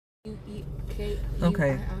Kuii.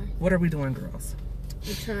 Okay, what are we doing, girls?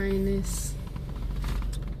 We're trying this.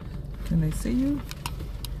 Can they see you?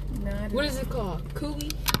 No, what is it called?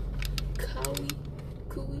 Kuii? Kuii?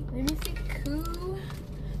 Let me see.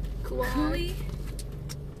 Kuii.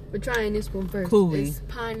 We're trying this one first. Kuii. It's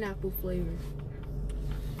pineapple flavor.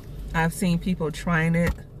 I've seen people trying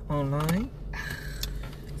it online.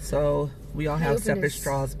 So we all have separate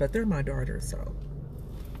straws, but they're my daughters, so.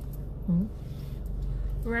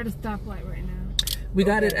 We're at a stoplight right now. We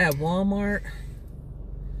got it at Walmart.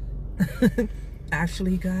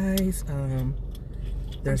 Actually, guys,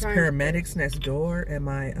 there's paramedics next door, and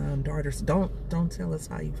my daughters don't tell us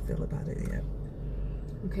how you feel about it yet.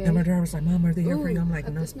 Okay. And my daughter was like, "Mom, are they here for you?" I'm like,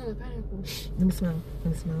 "No." I smell like pineapple. Let me smell.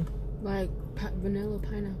 Let me smell. Like vanilla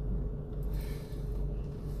pineapple.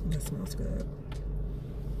 That smells good.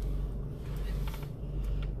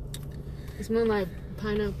 It smells like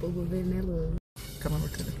pineapple with vanilla. Come over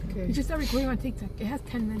to the camera. Okay. You just start recording on TikTok. It has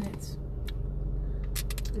 10 minutes.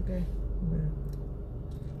 Okay.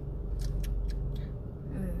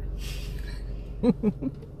 Yeah.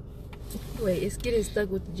 Wait, it's getting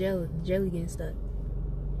stuck with the jelly. The jelly getting stuck.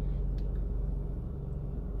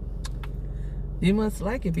 You must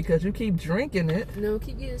like it because you keep drinking it. No,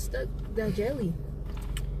 keep getting stuck with that jelly.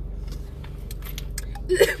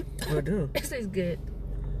 I do. It tastes good.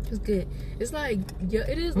 It's good. It's like,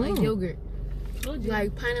 it is like yogurt.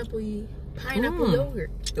 Like pineapple yogurt.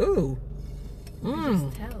 Ooh.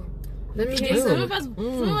 Just tell. Let me get Some some. of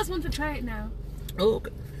us want to try it now. Oh.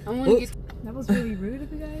 I want to get. That was really rude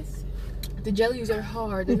of you guys. The jellies are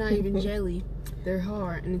hard. They're not even jelly. They're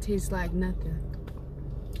hard, and it tastes like nothing.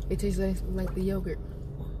 It tastes like the yogurt.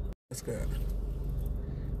 That's good.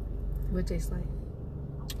 What it tastes like?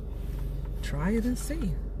 Try it and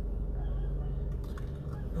see.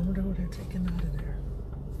 I wonder what they're taking out of there.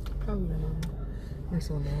 Probably my mama. We're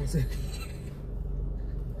so nosy.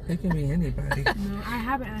 It can be anybody. No, I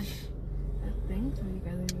haven't asked a thing to you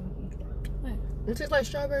guys. Look. It tastes like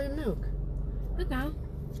strawberry milk. Look now.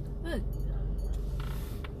 Look.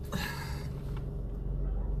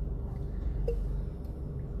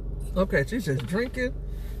 Okay, she's just drinking.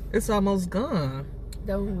 It's almost gone.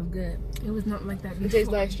 That one was good. It was not like that before. It tastes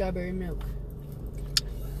like strawberry milk.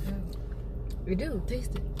 You do.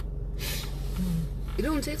 Taste it. It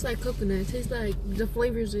don't taste like coconut. It tastes like the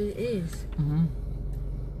flavors it is.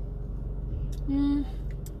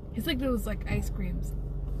 It's like those like ice creams.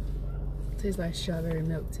 It tastes like strawberry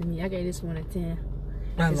milk to me. I gave this one a 10.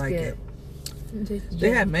 I like good. it.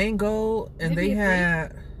 They had mango and they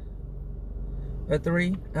had a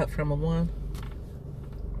 3 up from a 1.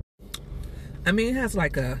 I mean, it has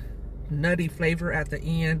like a nutty flavor at the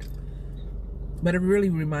end, but it really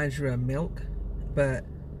reminds you of milk. But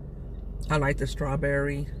I like the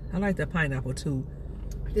strawberry. I like the pineapple too.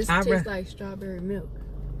 This tastes like strawberry milk.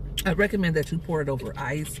 I recommend that you pour it over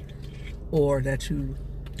ice, or that you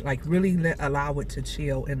like really allow it to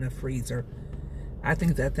chill in the freezer. I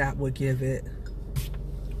think that would give it.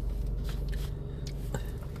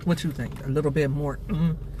 What you think? A little bit more.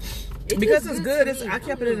 Because it's good. I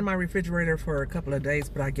kept it in my refrigerator for a couple of days,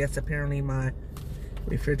 but I guess apparently my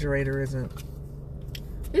refrigerator isn't.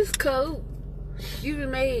 It's cold. You even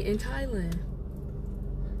made it in Thailand.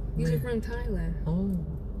 These are from Thailand. Oh.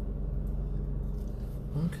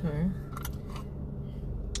 Okay.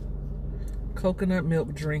 Coconut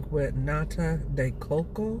milk drink with nata de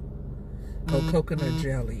coco or coconut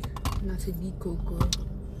jelly. Nata de coco.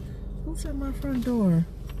 Who's at my front door?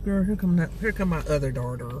 Girl, here come my other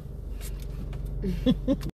daughter.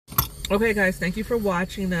 Okay, guys, thank you for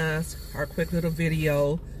watching us. Our quick little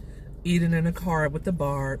video, eating in a car with the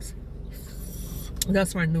Barbz.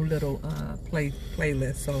 That's our new little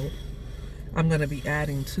playlist, so I'm gonna be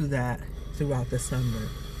adding to that throughout the summer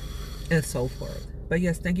and so forth. But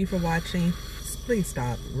yes, thank you for watching. Please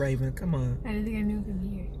stop, Raven. Come on. I didn't think I knew it from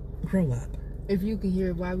here. Grow up. If you can hear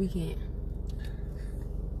it, why we can't?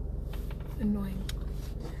 Annoying.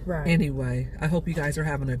 Right. Anyway, I hope you guys are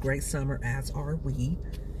having a great summer, as are we.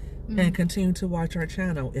 And continue to watch our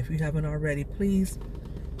channel. If you haven't already, please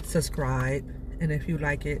subscribe. And if you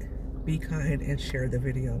like it, be kind and share the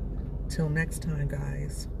video. Till next time,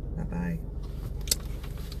 guys. Bye-bye.